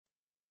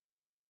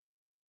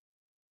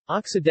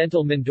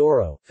Occidental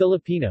Mindoro,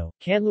 Filipino,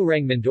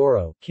 Canlurang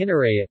Mindoro,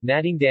 Kinaraya,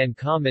 Natingdan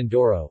ka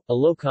Mindoro,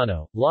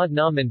 Ilocano, Laod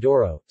na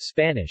Mindoro,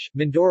 Spanish,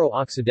 Mindoro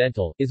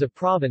Occidental, is a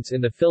province in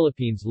the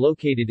Philippines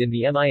located in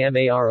the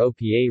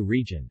Mimaropa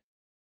region.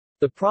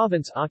 The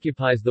province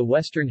occupies the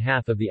western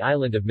half of the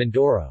island of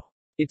Mindoro.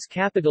 Its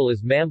capital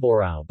is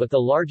Mamburao, but the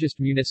largest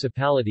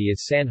municipality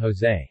is San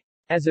Jose.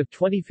 As of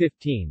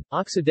 2015,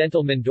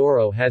 Occidental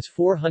Mindoro has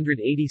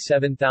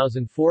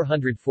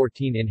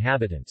 487,414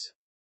 inhabitants.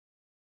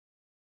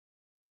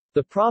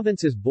 The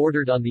province is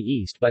bordered on the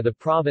east by the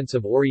province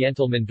of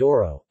Oriental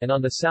Mindoro, and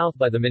on the south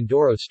by the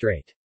Mindoro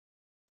Strait.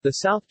 The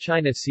South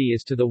China Sea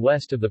is to the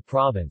west of the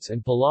province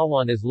and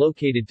Palawan is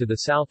located to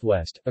the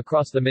southwest,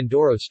 across the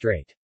Mindoro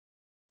Strait.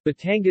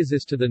 Batangas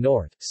is to the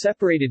north,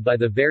 separated by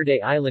the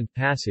Verde Island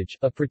Passage,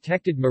 a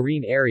protected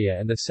marine area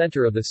and the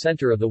center of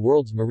the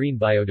world's marine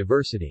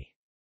biodiversity.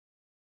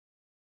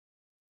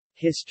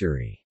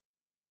 History.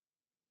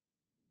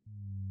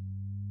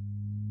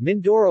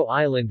 Mindoro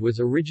Island was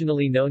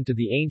originally known to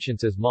the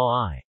ancients as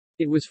Maay.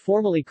 It was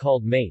formerly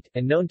called Mate,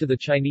 and known to the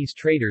Chinese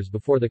traders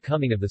before the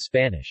coming of the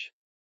Spanish.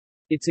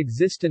 Its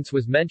existence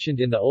was mentioned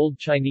in the Old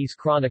Chinese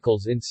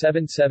Chronicles in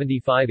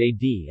 775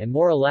 AD and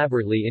more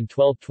elaborately in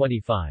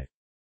 1225.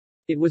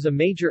 It was a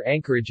major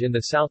anchorage in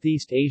the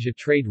Southeast Asia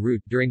trade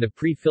route during the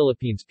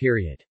pre-Philippines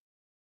period.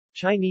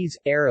 Chinese,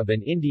 Arab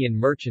and Indian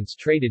merchants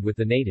traded with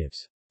the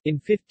natives. In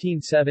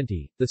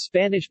 1570, the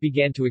Spanish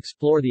began to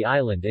explore the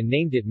island and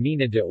named it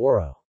Mina de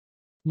Oro,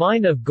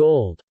 mine of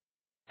gold,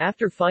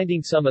 after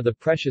finding some of the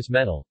precious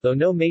metal, though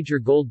no major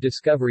gold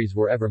discoveries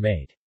were ever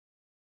made.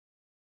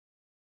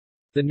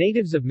 The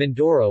natives of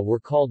Mindoro were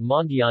called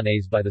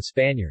Mondianes by the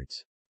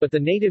Spaniards. But the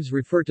natives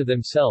refer to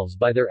themselves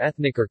by their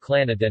ethnic or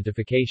clan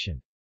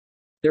identification.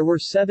 There were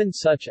 7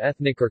 such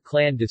ethnic or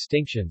clan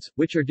distinctions,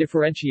 which are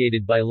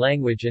differentiated by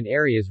language and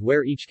areas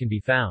where each can be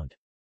found.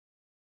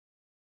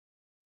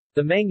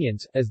 The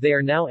Mangyans, as they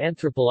are now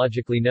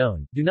anthropologically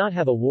known, do not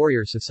have a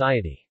warrior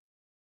society.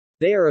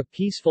 They are a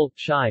peaceful,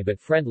 shy but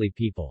friendly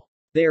people.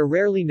 They are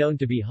rarely known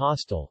to be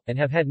hostile, and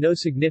have had no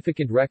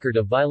significant record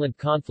of violent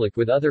conflict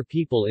with other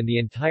people in the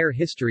entire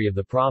history of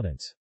the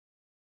province.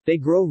 They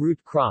grow root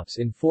crops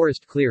in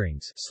forest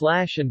clearings,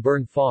 slash and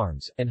burn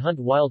farms, and hunt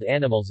wild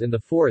animals in the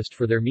forest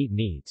for their meat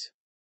needs.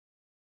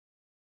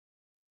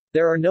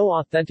 There are no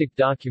authentic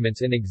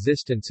documents in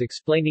existence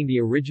explaining the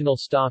original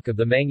stock of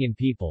the Mangyan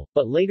people,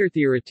 but later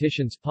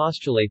theoreticians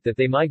postulate that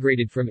they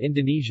migrated from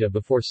Indonesia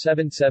before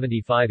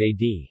 775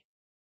 AD.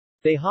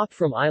 They hopped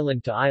from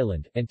island to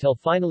island, until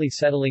finally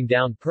settling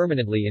down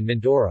permanently in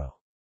Mindoro.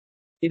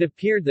 It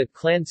appeared that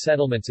clan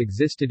settlements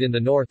existed in the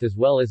north as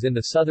well as in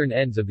the southern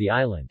ends of the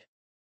island.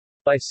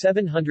 By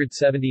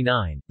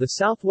 779, the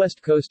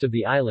southwest coast of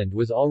the island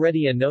was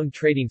already a known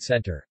trading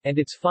center, and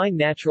its fine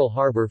natural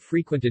harbor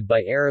frequented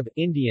by Arab,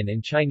 Indian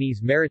and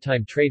Chinese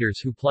maritime traders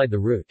who plied the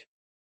route.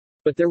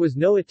 But there was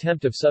no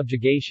attempt of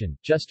subjugation,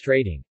 just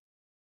trading.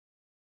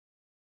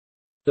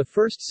 The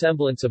first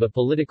semblance of a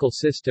political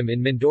system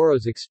in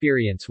Mindoro's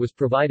experience was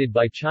provided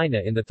by China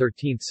in the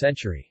 13th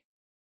century.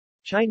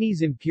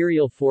 Chinese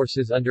imperial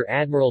forces under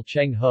Admiral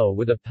Cheng Ho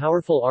with a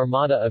powerful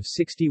armada of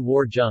 60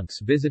 war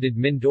junks visited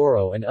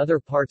Mindoro and other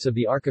parts of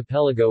the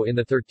archipelago in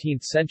the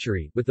 13th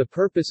century, with the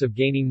purpose of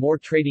gaining more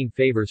trading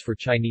favors for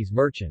Chinese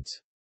merchants.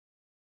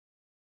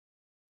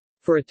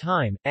 For a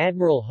time,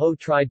 Admiral Ho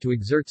tried to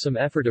exert some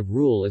effort of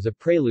rule as a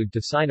prelude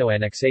to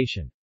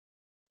Sino-annexation.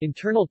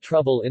 Internal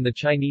trouble in the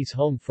Chinese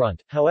home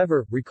front,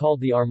 however, recalled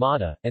the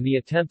armada, and the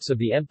attempts of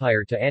the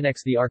empire to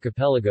annex the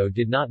archipelago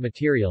did not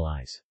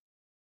materialize.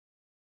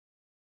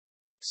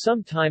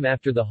 Some time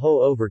after the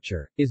Ho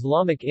overture,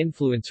 Islamic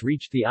influence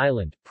reached the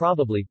island,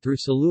 probably through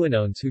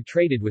Saluanones who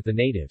traded with the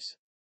natives.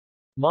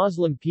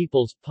 Muslim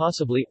peoples,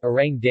 possibly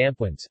Orang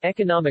Dampuans,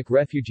 economic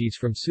refugees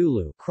from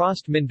Sulu,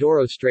 crossed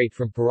Mindoro Strait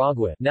from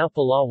Paragua, now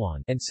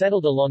Palawan, and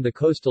settled along the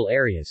coastal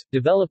areas,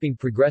 developing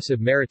progressive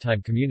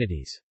maritime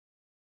communities.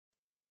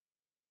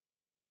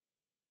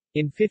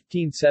 In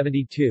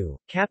 1572,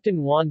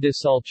 Captain Juan de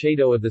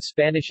Salcedo of the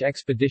Spanish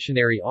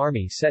Expeditionary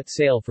Army set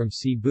sail from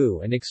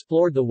Cebu and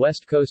explored the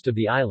west coast of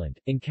the island,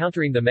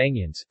 encountering the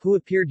Mangyans, who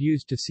appeared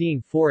used to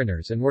seeing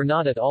foreigners and were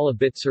not at all a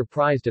bit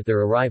surprised at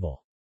their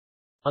arrival.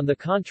 On the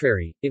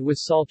contrary, it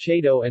was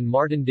Salcedo and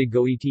Martin de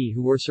Goiti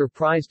who were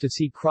surprised to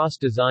see cross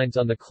designs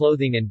on the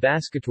clothing and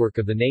basketwork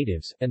of the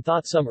natives, and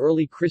thought some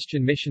early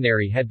Christian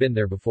missionary had been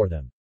there before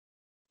them.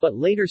 But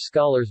later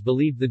scholars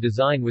believed the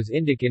design was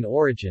Indic in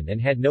origin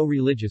and had no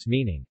religious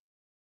meaning.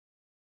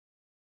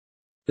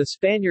 The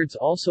Spaniards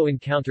also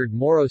encountered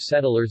Moro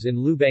settlers in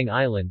Lubang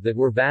Island that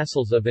were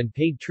vassals of and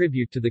paid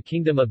tribute to the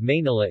Kingdom of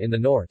Manila in the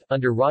north,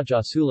 under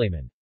Raja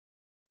Suleiman.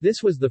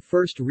 This was the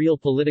first real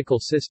political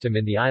system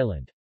in the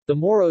island. The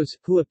Moros,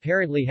 who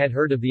apparently had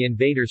heard of the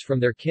invaders from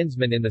their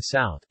kinsmen in the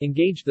south,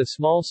 engaged the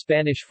small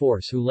Spanish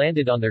force who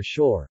landed on their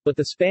shore, but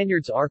the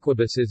Spaniards'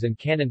 arquebuses and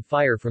cannon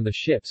fire from the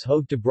ships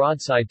hove to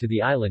broadside to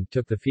the island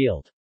took the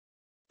field.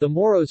 The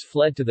Moros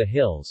fled to the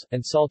hills,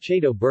 and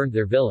Salcedo burned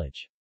their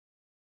village.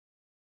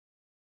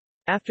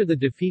 After the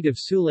defeat of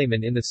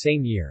Sulayman in the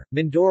same year,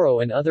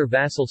 Mindoro and other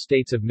vassal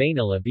states of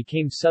Manila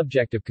became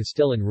subject of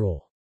Castilian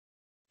rule.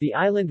 The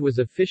island was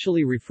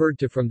officially referred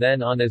to from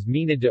then on as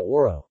Mina de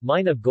Oro,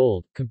 mine of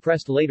gold,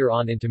 compressed later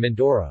on into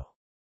Mindoro.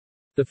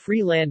 The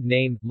free land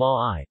name,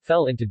 Maay,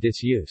 fell into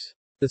disuse.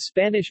 The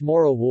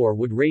Spanish-Moro War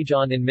would rage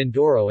on in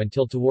Mindoro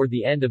until toward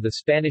the end of the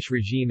Spanish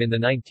regime in the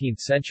 19th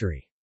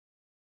century.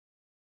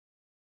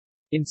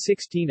 In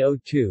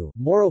 1602,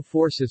 Moro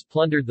forces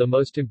plundered the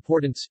most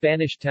important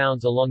Spanish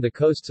towns along the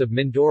coasts of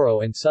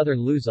Mindoro and southern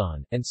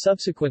Luzon, and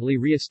subsequently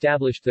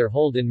re-established their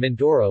hold in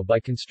Mindoro by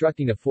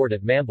constructing a fort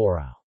at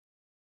Mamburao.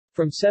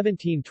 From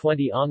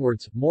 1720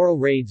 onwards, Moro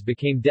raids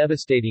became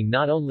devastating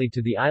not only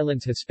to the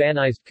island's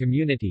Hispanized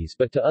communities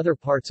but to other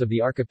parts of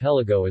the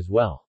archipelago as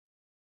well.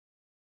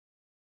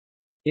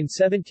 In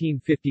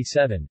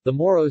 1757, the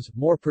Moros,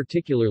 more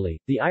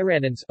particularly, the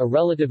Iranans, a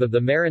relative of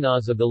the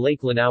Marinas of the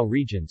Lake Lanao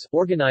regions,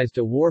 organized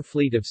a war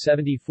fleet of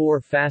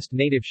 74 fast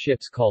native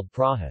ships called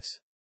prahas.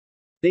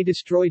 They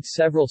destroyed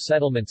several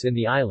settlements in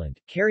the island,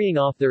 carrying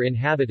off their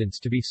inhabitants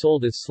to be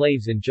sold as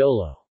slaves in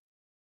Jolo.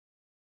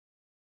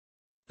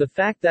 The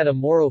fact that a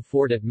Moro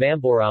fort at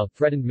Mamburao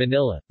threatened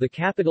Manila, the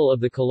capital of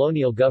the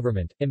colonial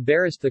government,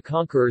 embarrassed the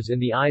conquerors in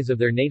the eyes of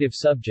their native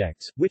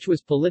subjects, which was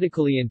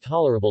politically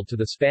intolerable to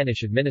the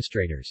Spanish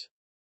administrators.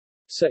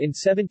 So in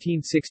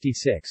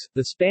 1766,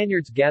 the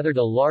Spaniards gathered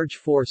a large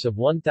force of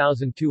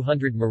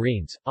 1,200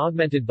 Marines,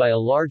 augmented by a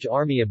large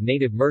army of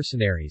native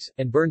mercenaries,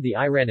 and burned the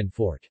Iranan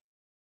fort.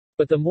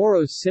 But the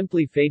Moros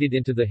simply faded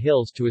into the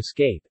hills to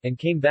escape, and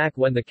came back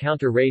when the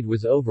counter-raid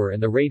was over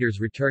and the raiders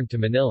returned to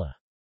Manila.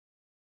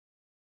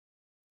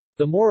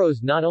 The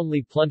Moros not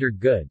only plundered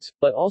goods,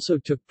 but also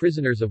took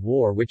prisoners of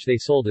war which they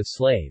sold as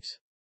slaves.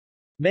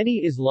 Many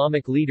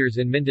Islamic leaders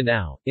in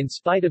Mindanao, in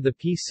spite of the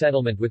peace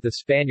settlement with the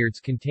Spaniards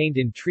contained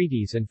in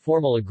treaties and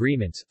formal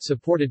agreements,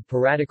 supported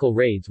piratical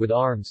raids with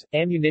arms,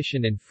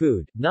 ammunition and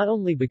food, not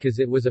only because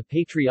it was a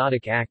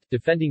patriotic act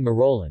defending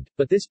Maroland,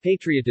 but this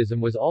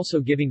patriotism was also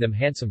giving them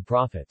handsome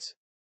profits.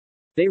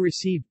 They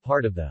received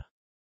part of the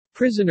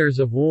prisoners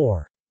of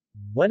war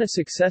when a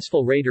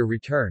successful raider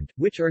returned,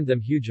 which earned them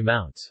huge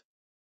amounts.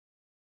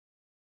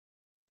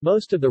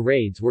 Most of the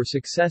raids were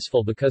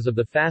successful because of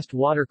the fast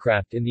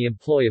watercraft in the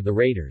employ of the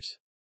raiders.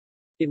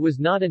 It was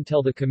not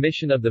until the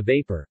commission of the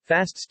vapor,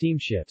 fast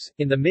steamships,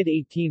 in the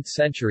mid-18th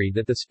century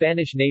that the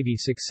Spanish Navy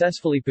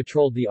successfully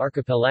patrolled the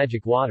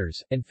archipelagic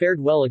waters, and fared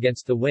well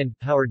against the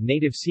wind-powered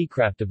native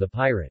seacraft of the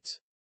pirates.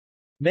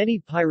 Many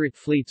pirate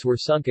fleets were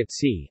sunk at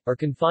sea, or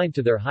confined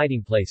to their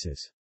hiding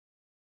places.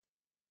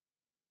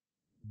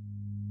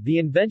 The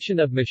invention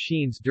of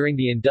machines during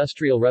the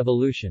Industrial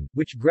Revolution,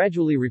 which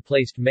gradually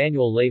replaced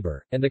manual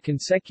labor, and the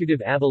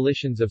consecutive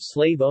abolitions of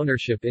slave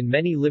ownership in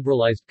many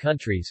liberalized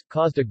countries,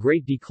 caused a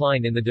great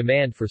decline in the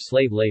demand for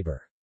slave labor.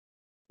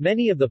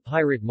 Many of the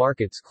pirate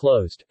markets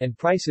closed, and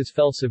prices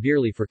fell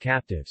severely for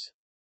captives.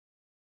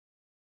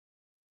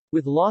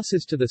 With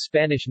losses to the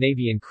Spanish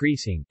Navy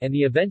increasing, and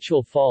the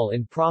eventual fall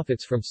in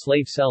profits from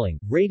slave selling,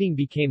 raiding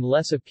became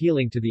less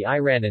appealing to the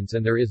Iranans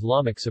and their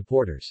Islamic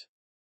supporters.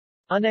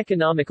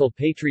 Uneconomical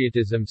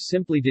patriotism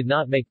simply did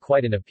not make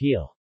quite an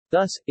appeal.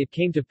 Thus, it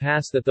came to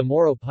pass that the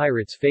Moro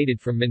pirates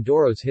faded from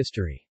Mindoro's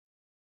history.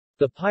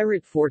 The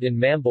pirate fort in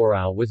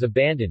Mamburao was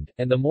abandoned,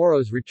 and the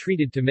Moros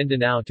retreated to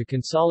Mindanao to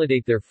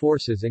consolidate their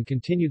forces and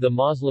continue the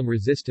Muslim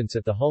resistance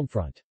at the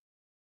homefront.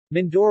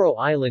 Mindoro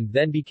Island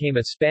then became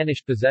a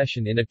Spanish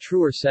possession in a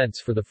truer sense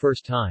for the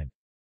first time.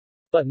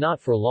 But not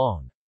for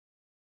long.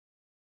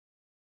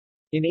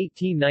 In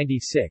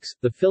 1896,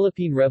 the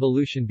Philippine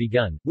Revolution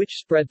begun, which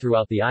spread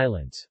throughout the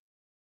islands.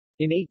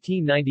 In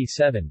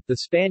 1897, the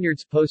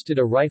Spaniards posted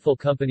a rifle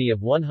company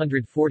of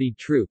 140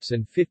 troops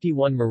and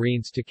 51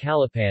 Marines to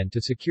Calapan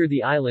to secure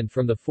the island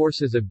from the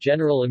forces of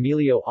General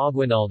Emilio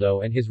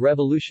Aguinaldo and his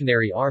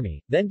Revolutionary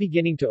Army, then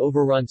beginning to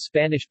overrun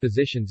Spanish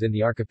positions in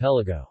the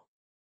archipelago.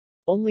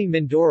 Only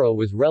Mindoro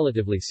was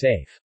relatively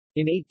safe.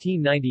 In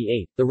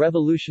 1898, the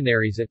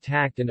revolutionaries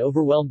attacked and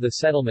overwhelmed the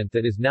settlement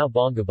that is now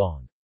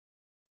Bongabong.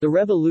 The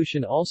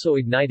revolution also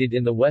ignited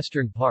in the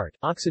western part,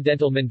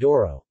 Occidental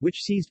Mindoro,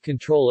 which seized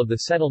control of the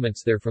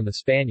settlements there from the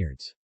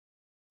Spaniards.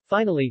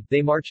 Finally,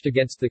 they marched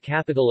against the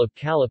capital of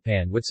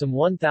Calapan with some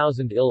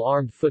 1,000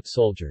 ill-armed foot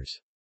soldiers.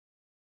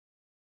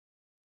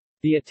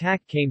 The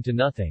attack came to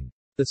nothing.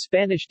 The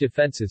Spanish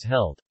defenses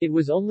held. It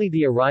was only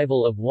the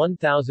arrival of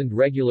 1,000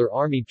 regular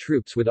army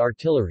troops with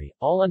artillery,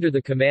 all under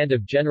the command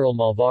of General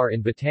Malvar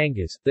in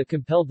Batangas, that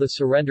compelled the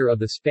surrender of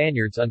the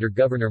Spaniards under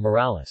Governor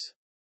Morales.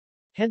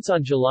 Hence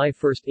on July 1,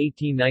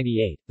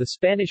 1898, the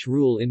Spanish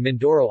rule in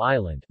Mindoro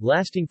Island,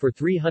 lasting for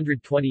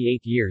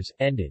 328 years,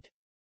 ended.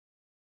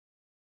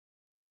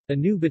 A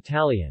new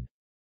battalion,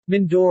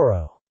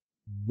 Mindoro,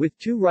 with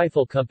 2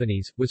 rifle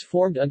companies, was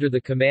formed under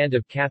the command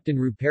of Captain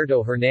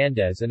Ruperto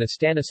Hernandez and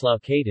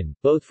Estanislao Cayton,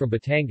 both from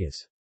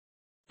Batangas.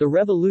 The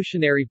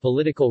revolutionary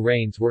political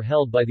reins were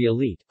held by the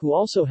elite, who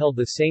also held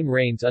the same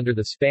reins under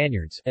the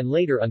Spaniards, and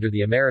later under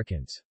the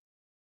Americans.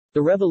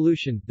 The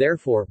revolution,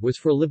 therefore, was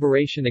for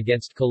liberation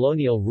against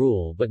colonial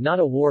rule but not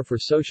a war for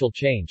social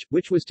change,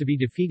 which was to be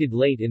defeated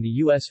late in the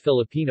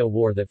U.S.-Filipino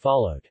War that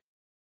followed.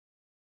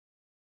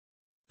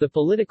 The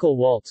political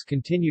waltz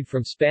continued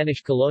from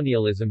Spanish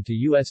colonialism to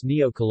U.S.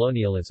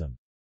 neo-colonialism.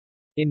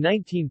 In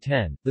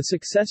 1910, the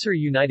successor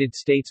United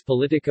States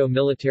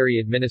Politico-Military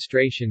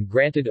Administration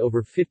granted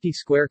over 50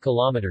 square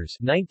kilometers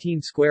 19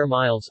 square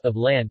miles of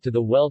land to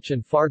the Welch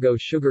and Fargo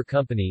Sugar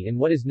Company in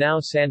what is now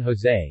San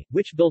Jose,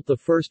 which built the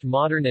first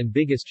modern and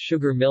biggest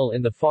sugar mill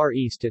in the Far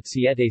East at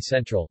Siete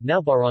Central, now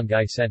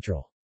Barangay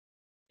Central.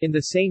 In the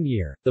same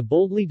year, the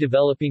boldly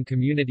developing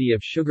community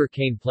of sugar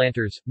cane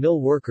planters, mill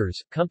workers,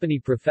 company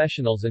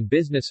professionals and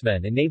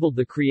businessmen enabled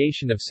the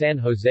creation of San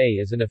Jose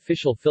as an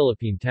official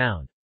Philippine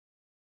town.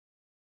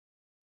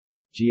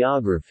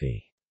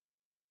 Geography.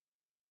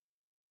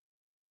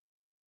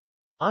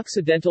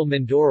 Occidental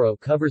Mindoro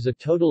covers a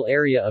total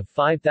area of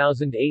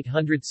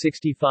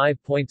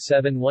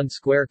 5,865.71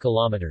 square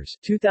kilometers,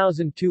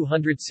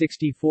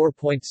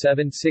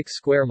 2,264.76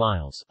 square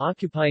miles,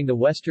 occupying the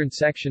western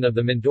section of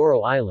the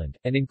Mindoro Island,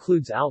 and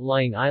includes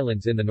outlying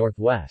islands in the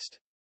northwest.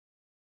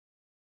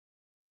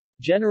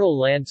 General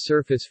land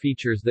surface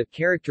features that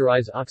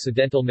characterize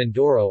Occidental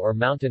Mindoro are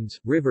mountains,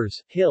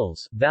 rivers,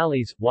 hills,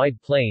 valleys,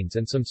 wide plains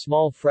and some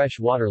small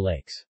fresh-water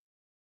lakes.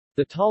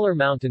 The taller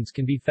mountains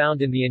can be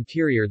found in the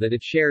interior that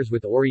it shares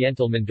with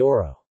Oriental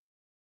Mindoro.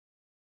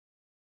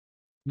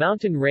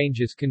 Mountain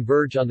ranges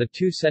converge on the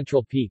two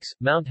central peaks,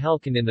 Mount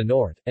Halcon in the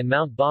north, and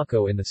Mount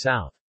Baco in the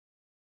south.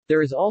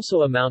 There is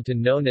also a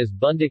mountain known as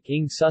Bundik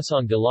ng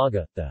Susong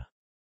Dalaga, the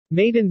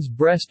Maiden's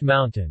Breast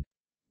Mountain,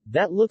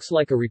 that looks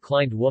like a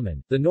reclined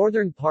woman. The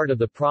northern part of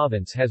the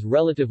province has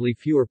relatively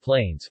fewer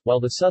plains, while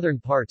the southern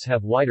parts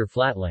have wider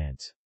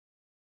flatlands.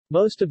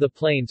 Most of the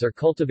plains are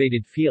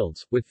cultivated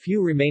fields, with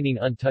few remaining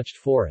untouched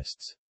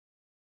forests.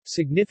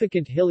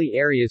 Significant hilly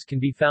areas can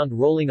be found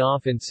rolling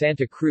off in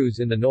Santa Cruz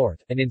in the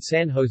north, and in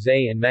San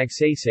Jose and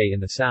Magsaysay in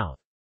the south.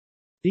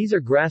 These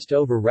are grassed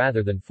over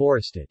rather than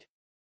forested.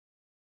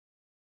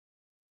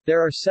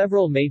 There are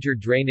several major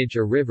drainage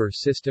or river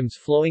systems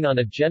flowing on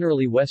a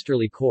generally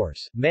westerly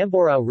course: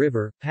 Mamborao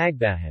River,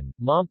 Pagbahan,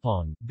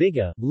 Mampong,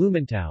 Biga,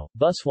 Blumenthal,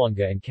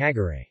 Buswanga and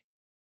Cagaray.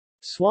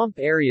 Swamp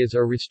areas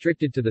are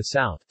restricted to the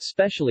south,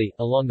 especially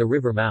along the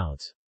river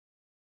mouths.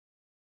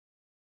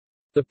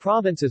 The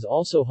province is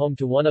also home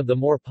to one of the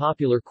more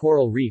popular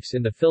coral reefs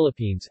in the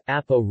Philippines,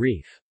 Apo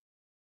Reef.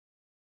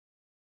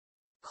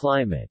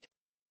 Climate.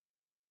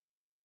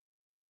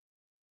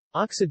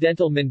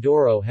 Occidental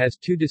Mindoro has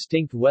two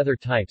distinct weather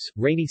types,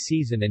 rainy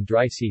season and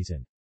dry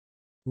season.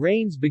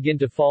 Rains begin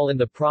to fall in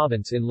the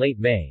province in late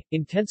May,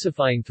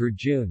 intensifying through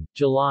June,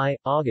 July,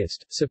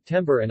 August,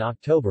 September and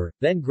October,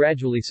 then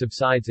gradually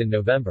subsides in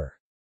November.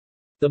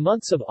 The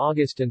months of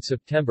August and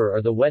September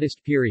are the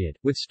wettest period,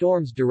 with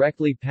storms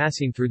directly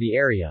passing through the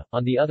area.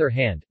 On the other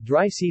hand,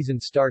 dry season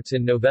starts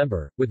in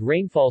November, with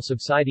rainfall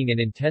subsiding in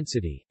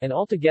intensity, and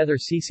altogether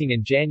ceasing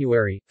in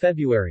January,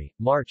 February,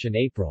 March and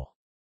April.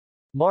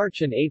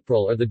 March and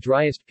April are the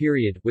driest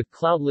period, with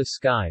cloudless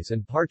skies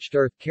and parched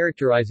earth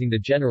characterizing the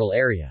general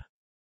area.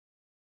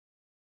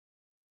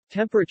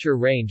 Temperature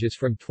range is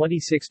from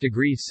 26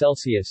 degrees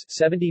Celsius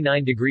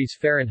 (79 degrees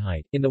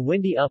Fahrenheit) in the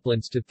windy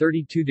uplands to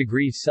 32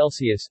 degrees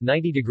Celsius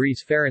 (90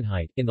 degrees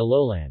Fahrenheit) in the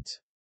lowlands.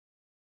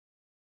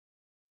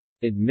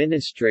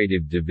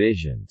 Administrative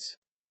divisions.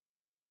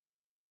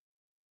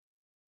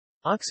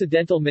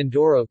 Occidental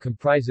Mindoro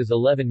comprises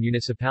 11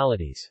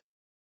 municipalities.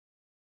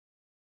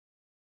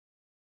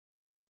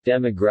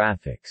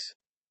 Demographics.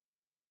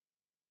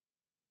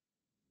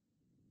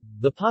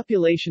 The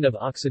population of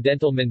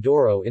Occidental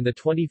Mindoro in the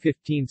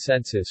 2015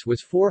 census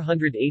was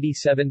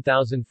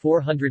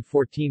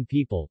 487,414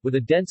 people, with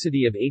a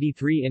density of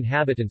 83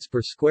 inhabitants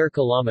per square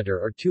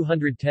kilometer or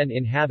 210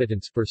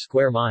 inhabitants per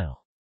square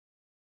mile.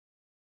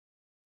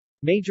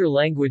 Major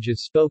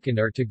languages spoken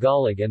are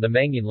Tagalog and the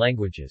Mangyan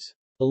languages.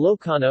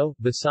 Ilocano,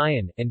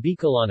 Visayan, and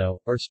Bicolano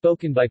are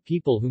spoken by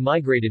people who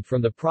migrated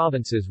from the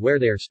provinces where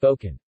they are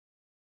spoken.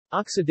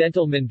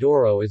 Occidental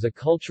Mindoro is a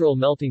cultural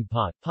melting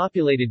pot,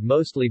 populated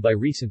mostly by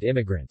recent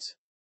immigrants.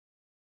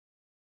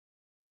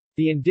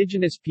 The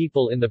indigenous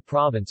people in the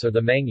province are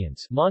the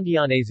Mangyans,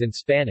 Mondianes in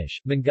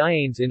Spanish,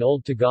 Mangayanes in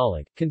Old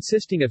Tagalog,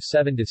 consisting of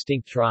 7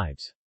 distinct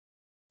tribes.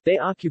 They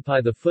occupy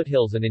the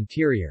foothills and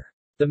interior.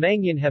 The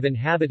Mangyan have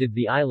inhabited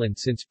the island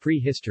since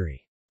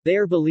prehistory. They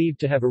are believed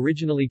to have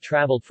originally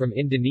traveled from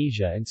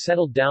Indonesia and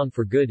settled down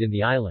for good in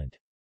the island.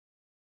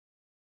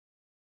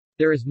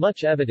 There is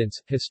much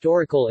evidence,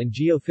 historical and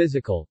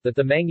geophysical, that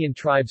the Mangyan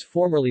tribes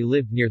formerly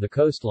lived near the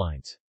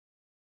coastlines.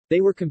 They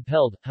were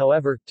compelled,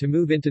 however, to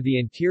move into the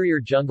interior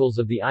jungles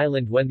of the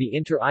island when the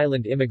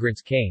inter-island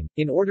immigrants came,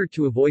 in order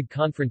to avoid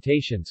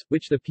confrontations,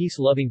 which the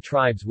peace-loving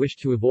tribes wished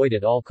to avoid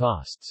at all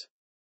costs.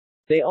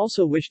 They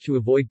also wished to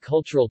avoid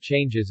cultural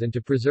changes and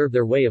to preserve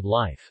their way of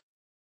life.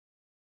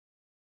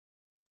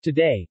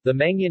 Today, the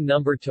Mangyan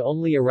number to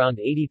only around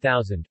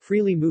 80,000,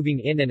 freely moving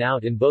in and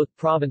out in both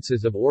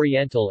provinces of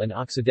Oriental and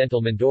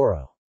Occidental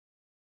Mindoro.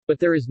 but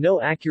there is no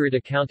accurate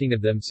accounting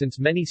of them since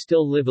many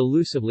still live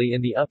elusively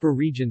in the upper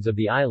regions of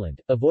the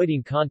island,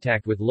 avoiding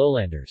contact with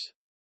lowlanders.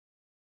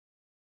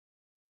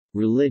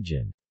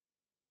 Religion.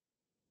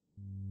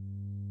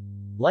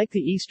 Like the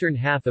eastern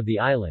half of the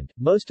island,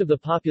 most of the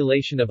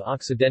population of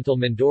Occidental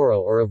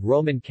Mindoro are of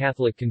Roman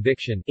Catholic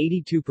conviction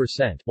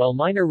 82%, while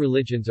minor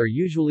religions are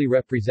usually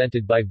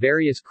represented by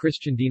various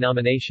Christian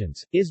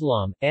denominations,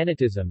 Islam,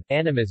 Anitism,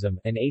 Animism,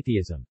 and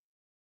atheism.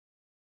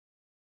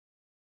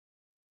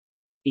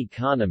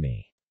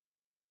 Economy.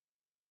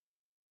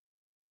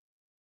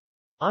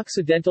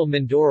 Occidental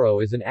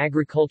Mindoro is an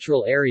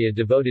agricultural area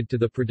devoted to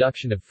the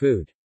production of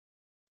food.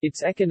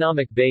 Its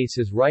economic base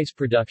is rice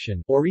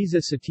production,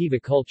 Oryza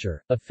sativa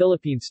culture, a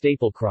Philippine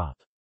staple crop.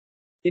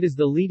 It is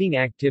the leading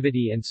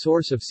activity and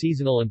source of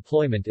seasonal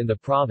employment in the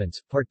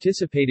province,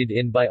 participated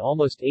in by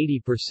almost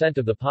 80%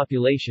 of the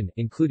population,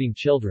 including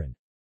children.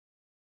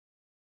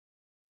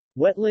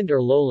 Wetland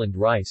or lowland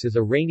rice is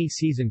a rainy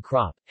season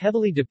crop,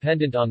 heavily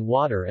dependent on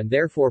water and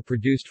therefore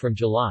produced from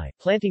July,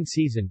 planting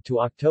season,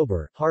 to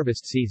October,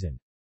 harvest season.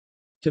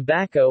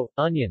 Tobacco,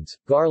 onions,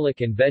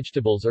 garlic and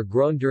vegetables are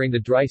grown during the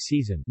dry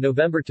season,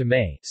 November to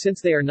May, since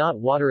they are not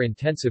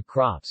water-intensive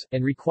crops,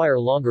 and require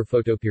longer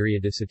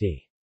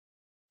photoperiodicity.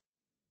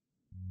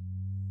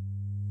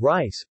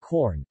 Rice,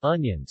 corn,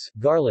 onions,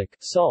 garlic,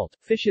 salt,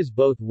 fishes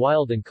both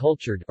wild and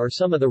cultured, are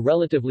some of the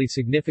relatively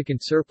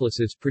significant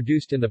surpluses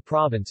produced in the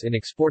province in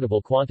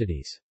exportable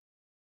quantities.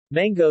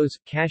 Mangoes,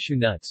 cashew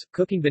nuts,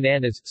 cooking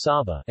bananas,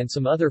 saba, and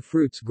some other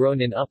fruits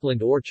grown in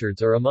upland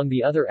orchards are among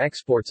the other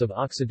exports of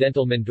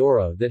Occidental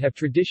Mindoro that have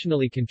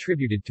traditionally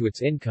contributed to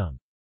its income.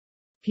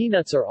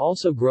 Peanuts are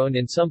also grown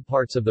in some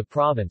parts of the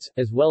province,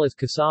 as well as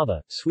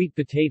cassava, sweet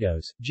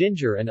potatoes,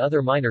 ginger and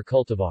other minor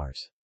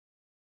cultivars.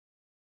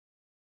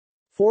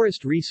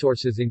 Forest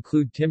resources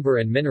include timber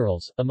and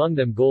minerals, among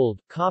them gold,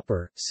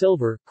 copper,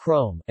 silver,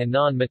 chrome, and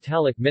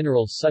non-metallic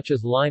minerals such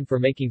as lime for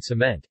making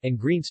cement, and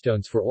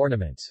greenstones for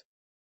ornaments.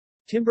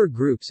 Timber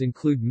groups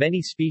include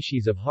many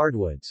species of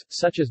hardwoods,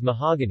 such as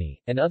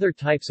mahogany, and other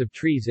types of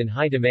trees in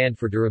high demand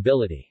for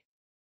durability.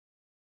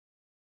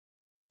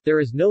 There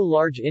is no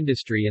large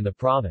industry in the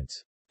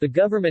province. The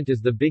government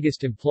is the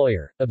biggest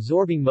employer,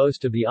 absorbing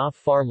most of the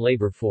off-farm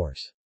labor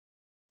force.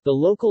 The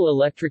local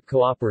electric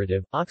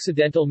cooperative,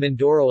 Occidental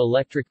Mindoro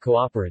Electric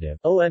Cooperative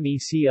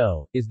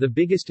OMECO, is the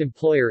biggest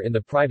employer in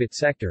the private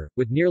sector,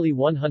 with nearly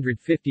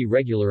 150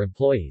 regular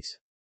employees.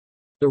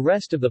 The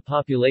rest of the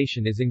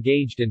population is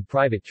engaged in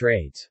private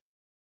trades.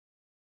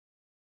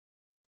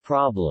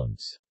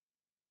 Problems.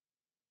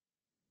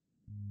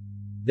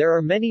 There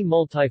are many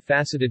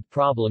multifaceted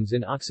problems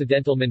in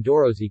Occidental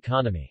Mindoro's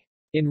economy.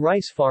 In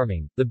rice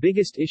farming, the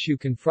biggest issue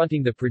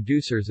confronting the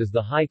producers is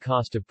the high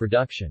cost of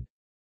production.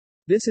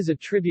 This is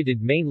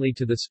attributed mainly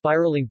to the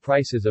spiraling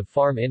prices of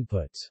farm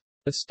inputs.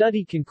 A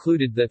study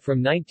concluded that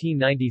from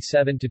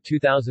 1997 to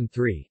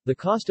 2003, the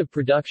cost of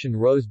production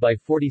rose by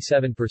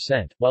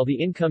 47%, while the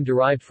income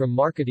derived from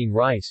marketing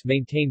rice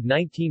maintained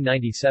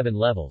 1997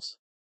 levels.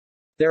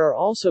 There are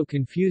also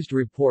confused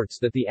reports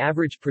that the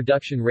average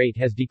production rate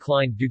has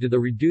declined due to the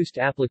reduced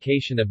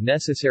application of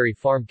necessary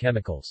farm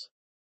chemicals.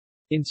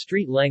 In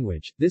street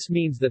language, this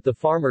means that the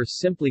farmers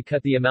simply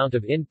cut the amount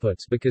of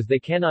inputs because they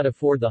cannot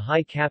afford the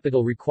high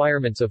capital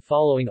requirements of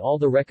following all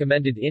the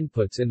recommended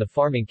inputs in the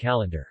farming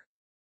calendar.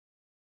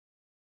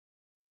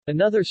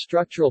 Another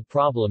structural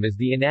problem is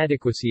the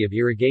inadequacy of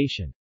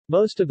irrigation.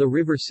 Most of the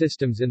river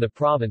systems in the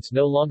province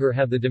no longer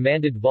have the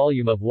demanded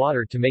volume of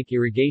water to make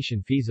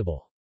irrigation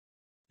feasible.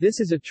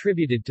 This is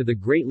attributed to the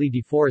greatly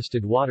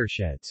deforested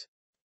watersheds.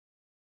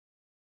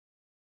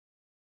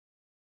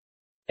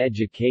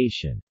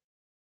 Education.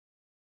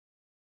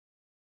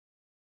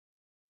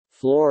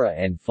 Flora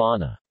and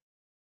fauna.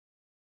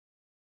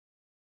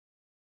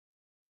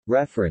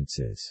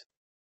 References.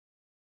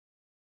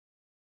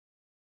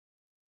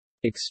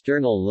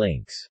 External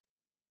links.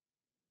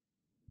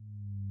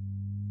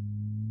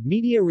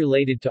 Media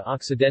related to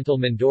Occidental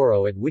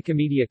Mindoro at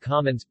Wikimedia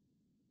Commons.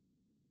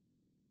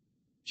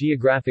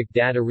 Geographic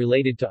data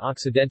related to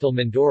Occidental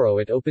Mindoro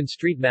at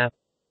OpenStreetMap.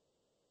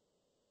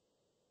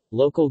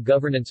 Local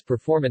Governance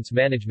Performance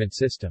Management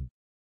System